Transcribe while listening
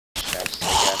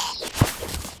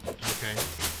Okay.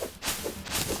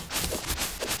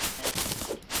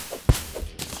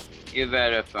 You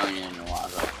better throw it in the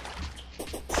lava.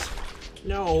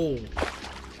 No.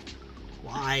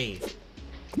 Why?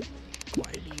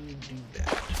 Why do you do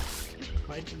that?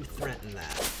 Why do you threaten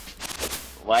that?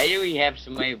 Why do we have so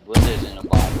many blizzards in the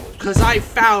bottle? Because I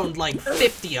found like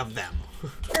 50 of them.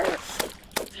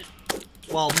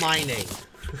 While mining.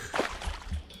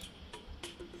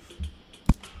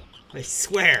 I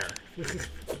swear.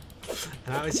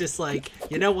 And I was just like,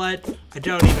 you know what? I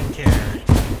don't even care.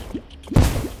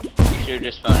 You should have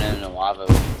just thrown it in the lava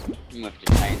with the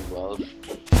tiny glove.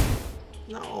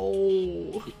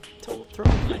 No. Don't throw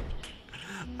it.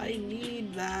 I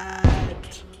need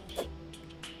that.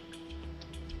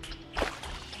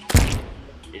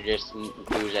 It just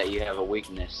proves that you have a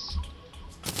weakness.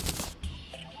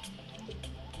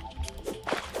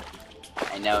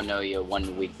 I now know your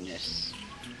one weakness.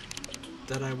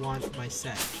 That I want my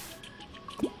set.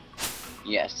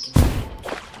 Yes.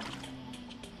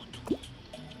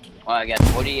 Well, I got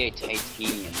 48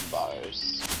 titanium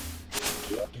bars.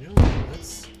 You know,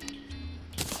 let's...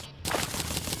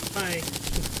 Bye.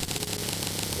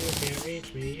 You can't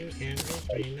reach me, you can't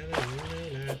reach me, no, no,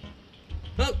 no, no.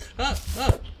 Oh, oh,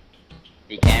 oh!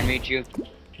 He can reach you?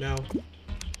 No.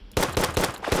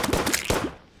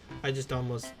 I just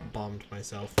almost bombed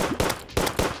myself.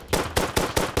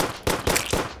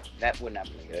 That would not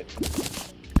be good.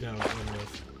 No, it wouldn't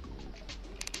have.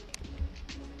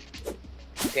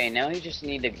 Okay, now we just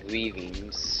need the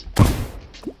grievings.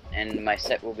 And my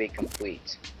set will be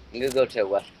complete. I'm gonna go to the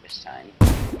left this time.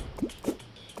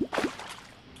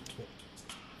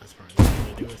 That's right, I'm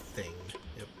gonna do a thing.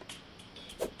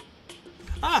 Yep.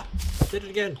 Ah! Did it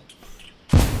again!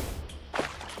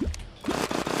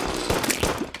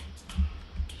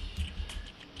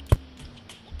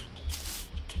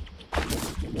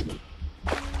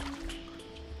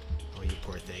 Oh, you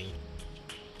poor thing.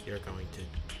 You're going to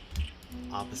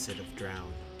opposite of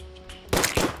drown. I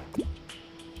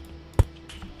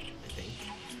think.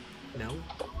 No?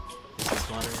 Is this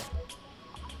water?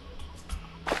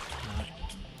 Not.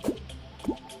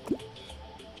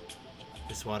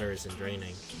 This water isn't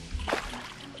draining.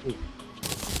 Ooh.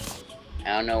 I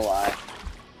don't know why.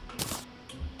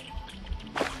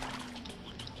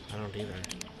 I don't either.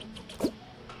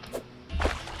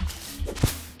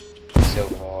 So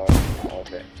far, not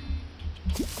worth it.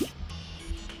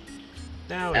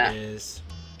 Now it is.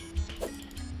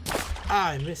 Ah,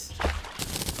 I missed.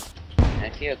 I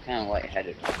feel kind of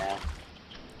lightheaded right now.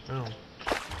 Oh.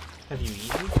 Have you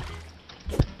eaten?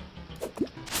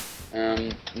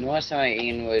 The last time I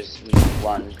eaten was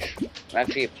lunch.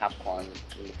 Actually, popcorn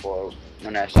before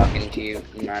when I was talking to you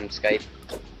on Skype.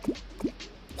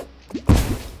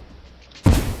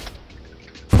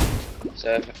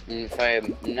 So if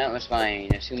I'm not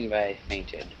responding, assume that I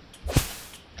fainted.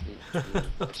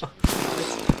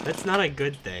 That's not a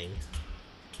good thing.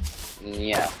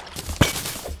 Yeah.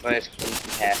 But it's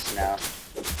past now.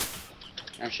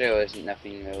 I'm sure it wasn't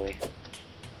nothing really.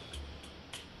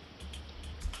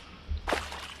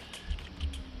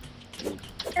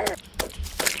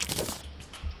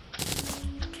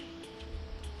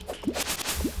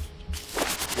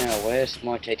 No, where's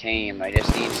more titanium? I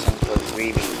just need some for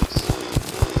grievings.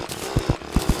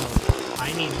 Oh,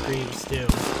 I need greaves too.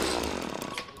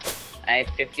 I have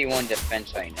 51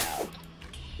 defense right now.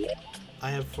 I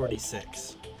have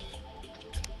 46.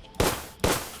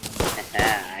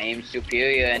 I am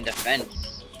superior in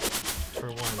defense. For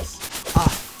once. Ah,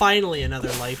 finally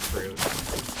another life fruit.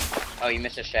 Oh, you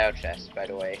missed a shadow chest, by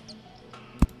the way.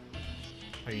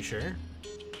 Are you sure?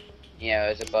 Yeah,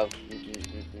 it was above.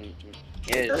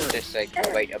 It was just like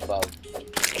right above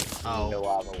the Oh.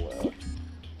 lava world.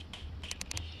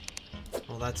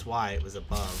 Well, that's why it was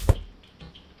above.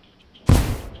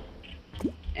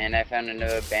 And I found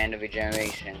another band of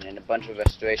regeneration and a bunch of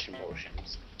restoration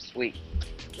potions. Sweet.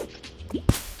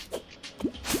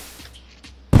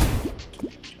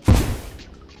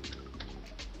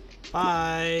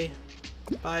 Bye.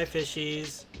 Bye,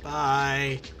 fishies.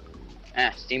 Bye.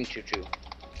 Ah, steam choo-choo.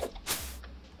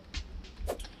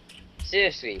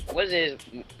 Seriously, what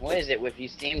is it with you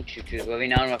steam choo-choos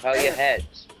living on without your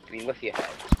heads? I mean, with your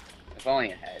heads. With only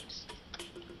your heads.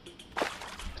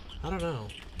 I don't know.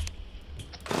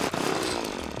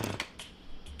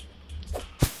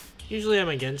 Usually I'm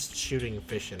against shooting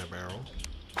fish in a barrel.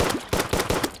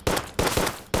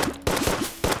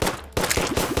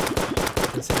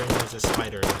 Considering there's a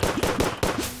spider in there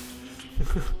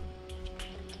too.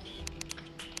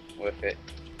 With it.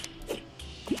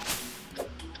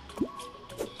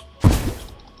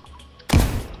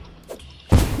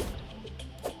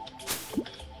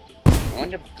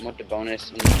 wonder what the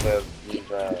bonus for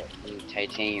the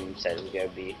titanium set is gonna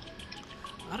be.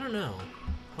 I don't know.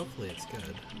 Hopefully it's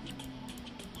good.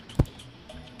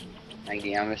 Like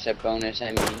the armor set bonus,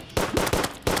 I mean.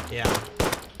 Yeah.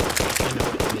 I know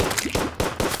what you mean.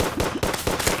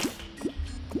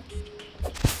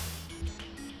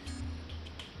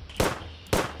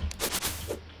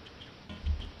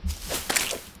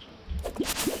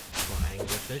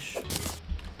 Fish.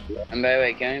 And by the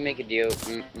way, can we make a deal?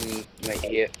 Right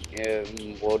here,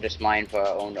 we'll just mine for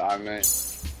our own armor.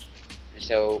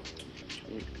 So,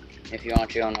 if you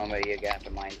want your own armor, you're gonna have to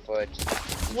mine for it.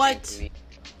 What?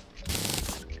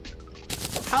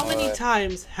 How many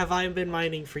times have I been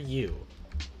mining for you?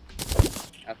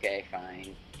 Okay,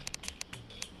 fine.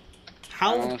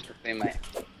 How?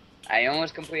 I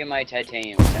almost completed my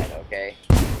titanium set. Okay.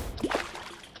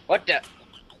 What the?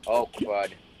 Oh,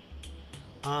 crud.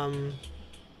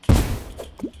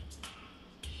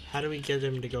 How do we get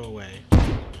him to go away?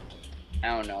 I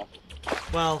don't know.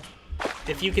 Well,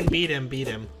 if you can beat him, beat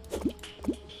him.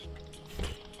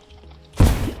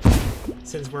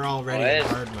 Since we're already in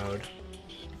hard mode.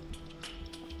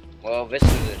 Well, this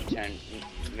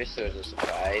was a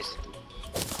surprise.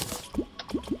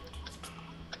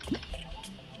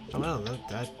 Oh well,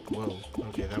 whoa.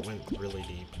 Okay, that went really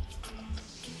deep.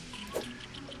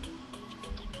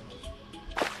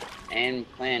 And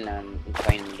plan on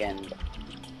playing again.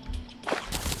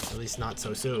 At least not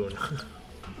so soon.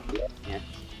 Yeah.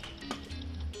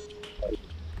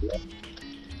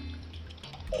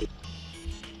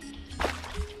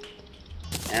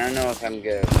 I don't know if I'm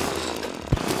good.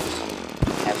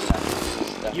 Have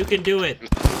enough stuff. You can do it.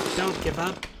 Don't give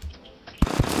up.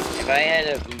 If I had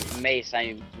a mace,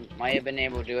 I might have been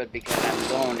able to do it because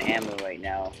I'm low on ammo right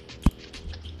now.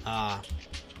 Ah.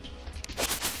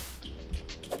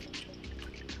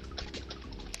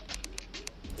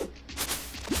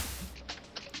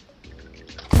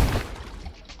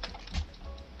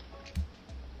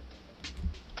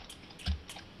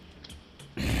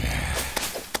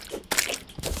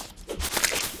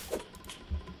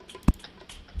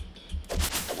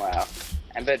 Wow.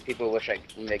 I bet people wish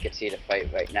they could see the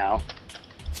fight right now.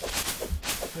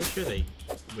 I'm sure they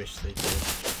wish they did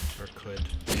or could.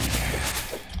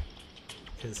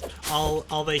 Because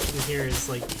all they can hear is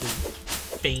like the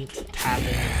faint tapping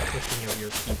and clicking of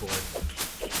your keyboard.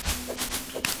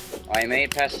 Oh, I made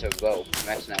it past the rope.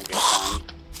 That's not good sign.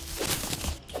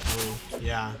 Oh,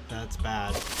 yeah, that's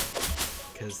bad.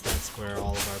 Because that's where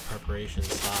all of our preparation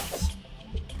stops.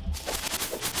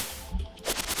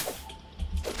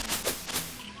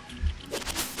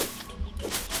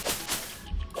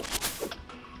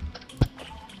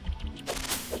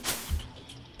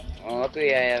 Well,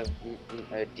 luckily I have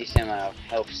a decent amount of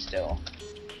health still.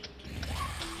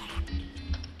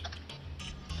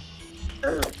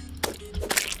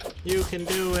 You can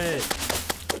do it!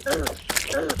 Ow,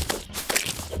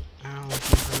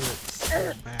 he hurts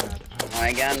so bad. Ow. Well,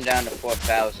 I got him down to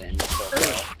 4,000 so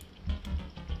far.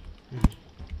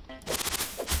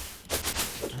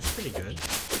 That's pretty good.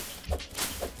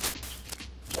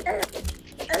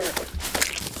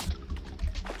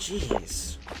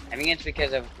 Jeez. I think it's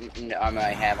because of the armor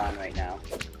I have on right now.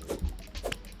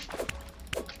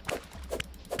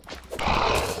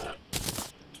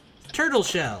 Turtle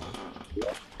shell!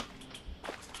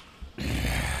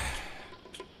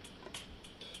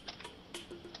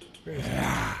 Where is it?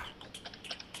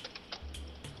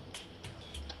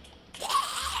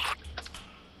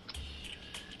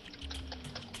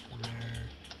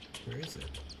 Where is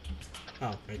it?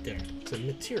 Oh, right there. It's a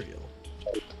material.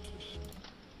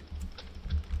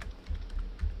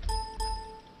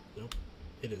 Nope.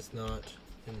 It is not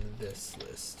in this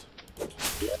list.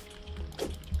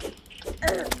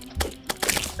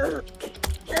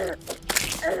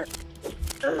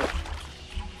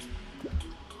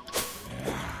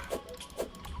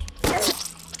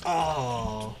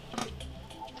 Oh.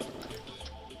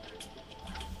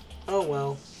 Oh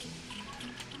well.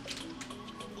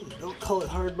 Don't call it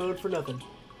hard mode for nothing.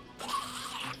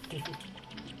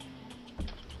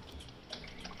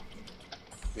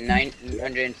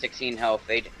 916 health,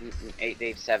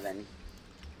 887.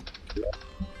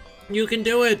 You can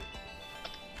do it!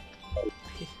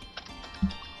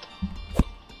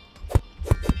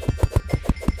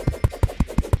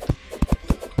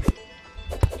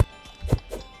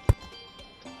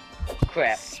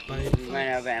 Crap. Spider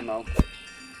Ran out of ammo.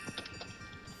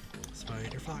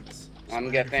 Spider Fox.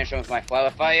 I'm gonna finish with my flower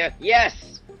fire.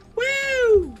 Yes!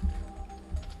 Woo!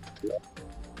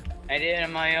 I did it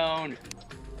on my own.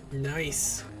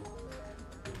 Nice.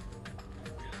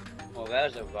 Well, that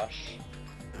was a rush.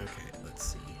 Okay, let's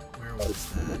see. Where was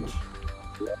that?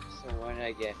 So what did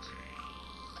I get?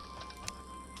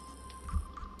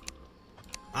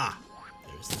 Ah,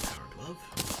 there's the power glove.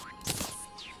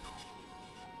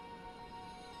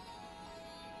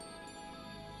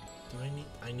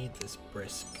 I need this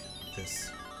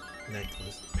this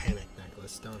necklace, panic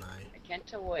necklace, don't I? I can't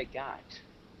tell what I got.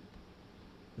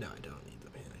 No, I don't need the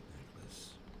panic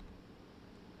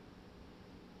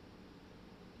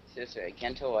Seriously, I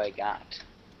can't tell what I got.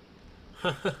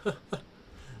 necklace.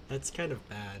 That's kind of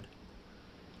bad.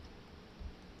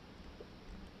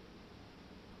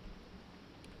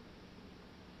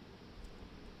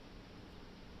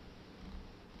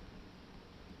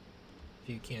 If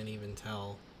you can't even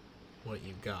tell what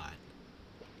you got.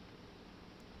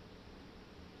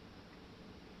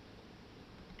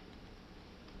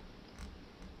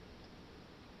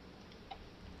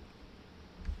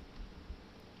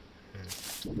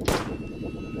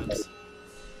 Oops.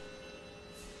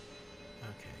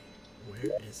 Okay,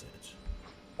 where is it?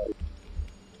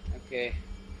 Okay.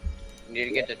 Need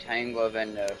to get the Time Glove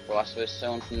and the Philosopher's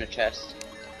Stone from the chest.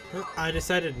 Well, I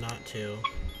decided not to,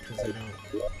 because I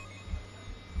don't...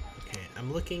 Okay,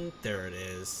 I'm looking... There it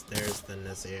is. There's the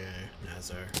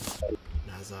Nazar.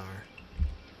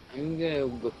 I'm gonna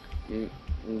look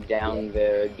down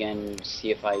there again to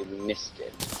see if I missed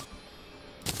it.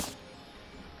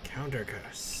 Counter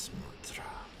curse mantra.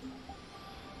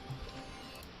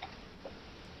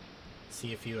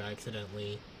 See if you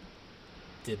accidentally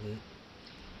didn't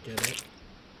get it.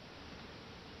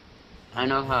 I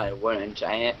know how I wouldn't.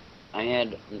 I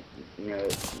had room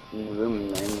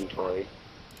in my inventory.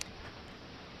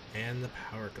 And the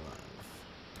power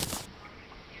glove.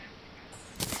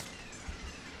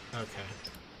 Okay.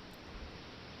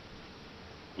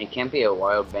 It can't be a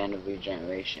wild band of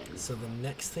regeneration. So the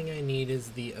next thing I need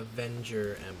is the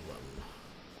Avenger emblem.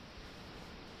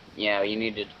 Yeah, you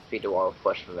need to defeat the wall of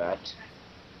flesh for that.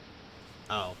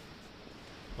 Oh.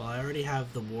 Well, I already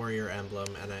have the warrior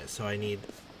emblem, and so I need...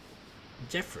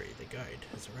 Jeffrey, the guide,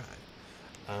 has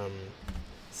arrived.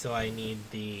 So I need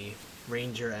the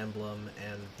ranger emblem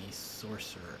and the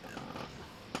sorcerer emblem.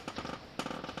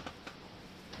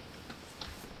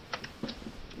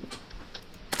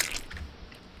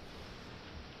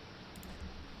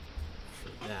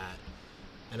 For that.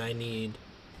 And I need...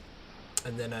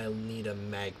 And then I'll need a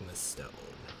magma stone.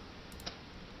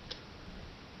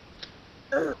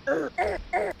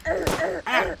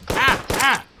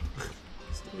 Ah!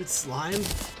 Stupid slime.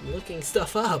 I'm looking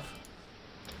stuff up.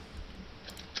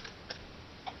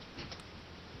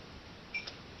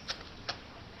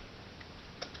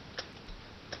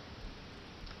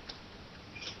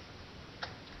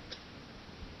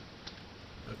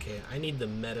 Okay, I need the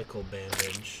medical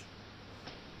bandage.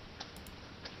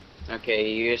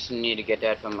 Okay, you just need to get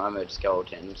that from armored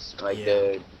skeletons, like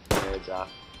Yeah. the drop.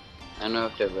 I don't know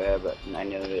if they're rare, but I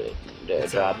know the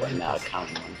It's a drop and 1%. not a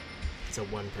common one. It's a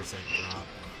 1% drop.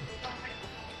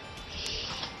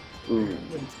 Ooh.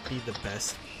 Wouldn't be the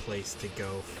best place to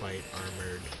go fight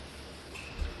armored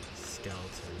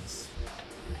skeletons.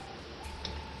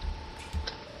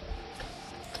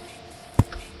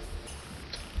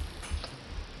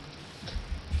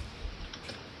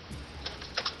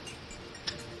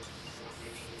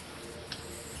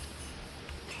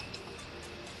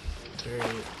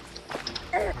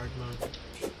 Very hard mode.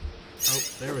 Oh,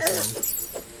 there was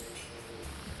one.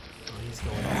 Oh, he's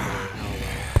going all the way hell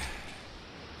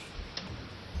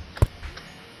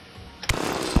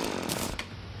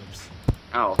Oops.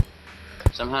 Oh,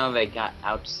 somehow they got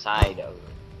outside of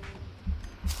it.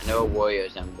 I know a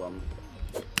warrior's emblem.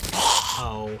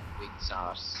 Oh. Weak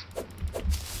sauce.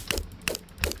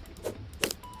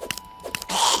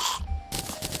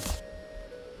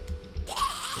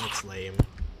 That's lame.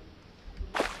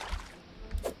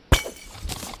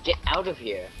 Get out of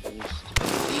here, you stupid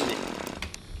demon.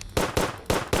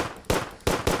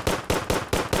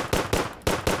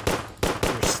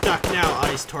 You're stuck now,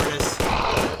 Ice Tortoise.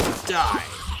 Die.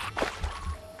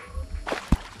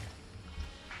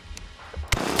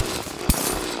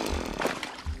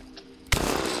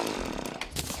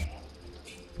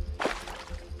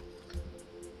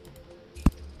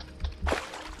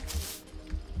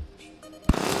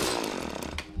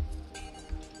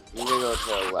 I'm gonna go to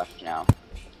the left now.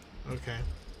 Okay.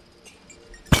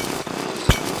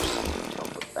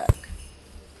 Teleport back.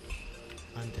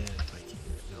 Undead Viking.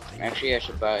 No, I Actually, I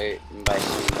should buy some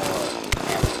more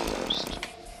ammo first.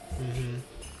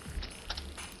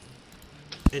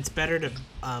 It's better to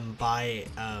buy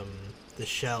the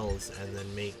shells and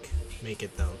then make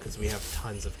it though, because we have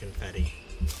tons of confetti.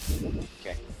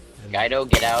 Okay. And, Guido,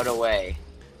 get out of the way.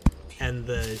 and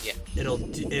Yeah.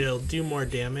 it'll do more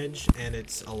damage, and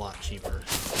it's a lot cheaper.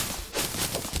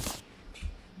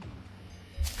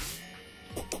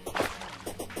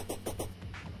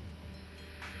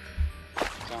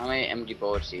 So how many empty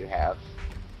bullets do you have?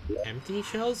 Empty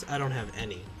shells? I don't have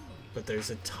any, but there's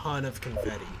a ton of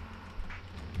confetti.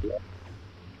 Great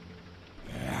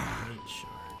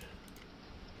shard.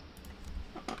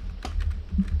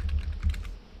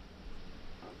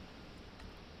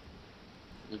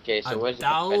 Okay, so where's the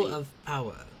Dowel confetti? of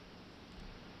power.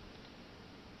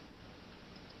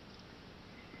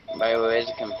 By the way, where's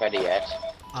the confetti at?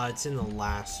 It's in the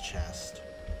last chest.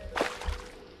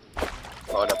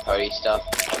 All the party stuff?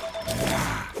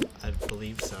 I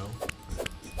believe so.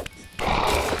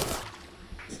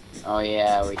 Oh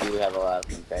yeah, we do have a lot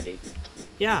of confetti.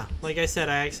 Yeah, like I said,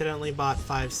 I accidentally bought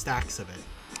 5 stacks of it.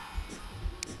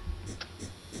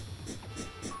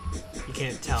 You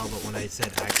can't tell, but when I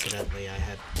said accidentally, I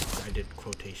did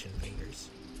quotation fingers.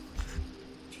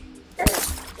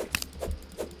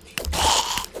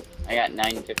 I got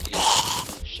 950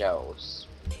 shells.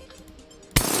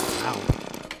 Wow.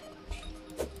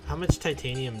 How much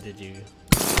titanium did you get?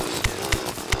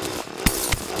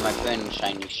 I put in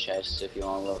shiny chests if you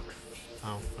want to look.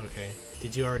 Oh, okay.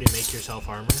 Did you already make yourself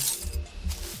armor?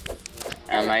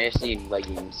 I just need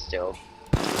leggings still.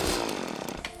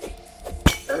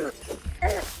 Ow,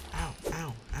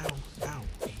 ow, ow, ow.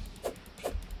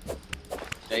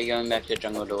 So are you going back to the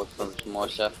jungle to look for some more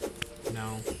stuff?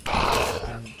 No.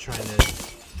 I'm trying to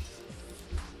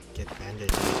get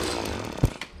bandage.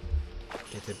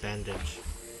 Get the bandage.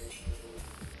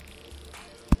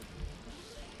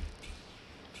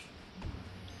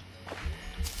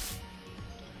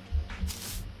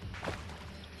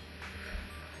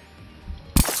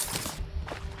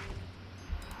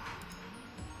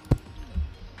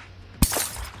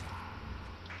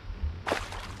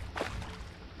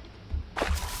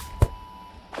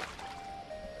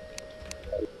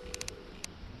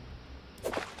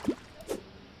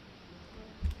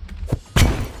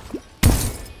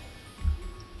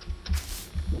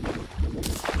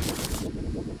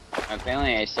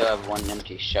 Apparently I still have one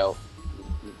empty shell.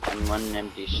 And one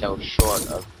empty shell short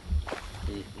of...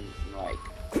 like...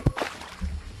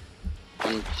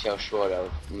 one empty shell short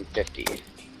of 50.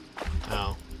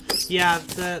 Oh. Yeah,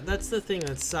 that's the thing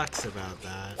that sucks about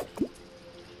that.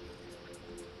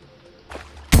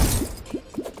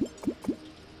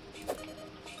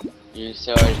 And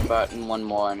so I just bought one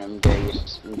more and I'm gonna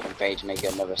use confetti to make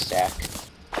another stack.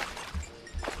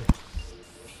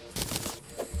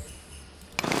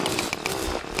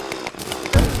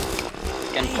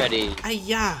 Confetti.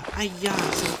 Ayah!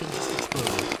 Something just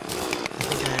exploded. I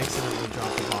think I accidentally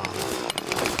dropped a bomb.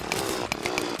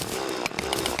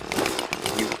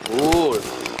 You fool!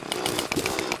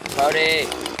 Party!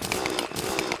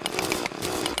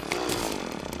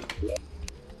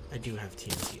 I do have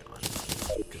TNT on.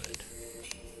 Good.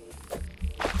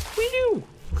 We do!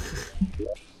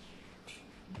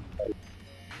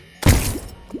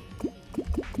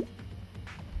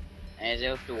 As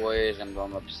if the warriors, I'm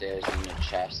going upstairs in the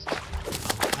chest.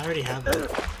 I already have that.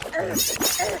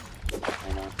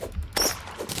 I know.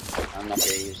 I'm not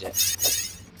gonna use it.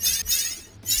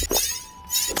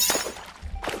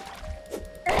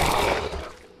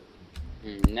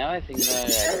 Now I think about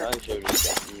it, I probably should have just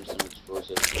gotten some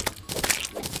explosive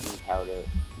powder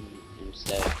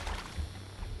instead.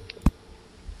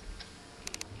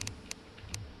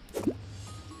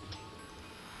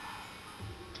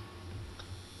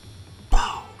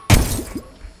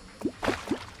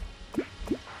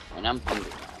 And I'm hungry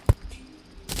now.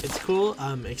 It's cool,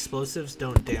 explosives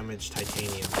don't damage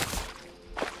titanium.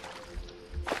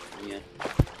 Yeah.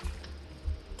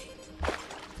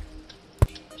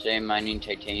 So you're mining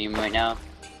titanium right now?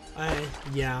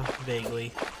 Yeah,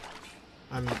 vaguely.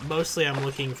 I'm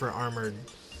looking for armored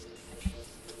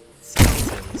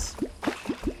skeletons.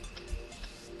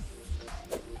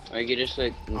 Or you could just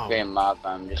like Oh. create a mob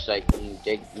farm, just like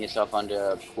dig yourself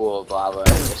under a pool of lava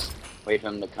and just wait for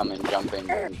him to come and jump in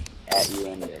at you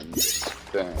and then just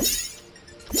burn.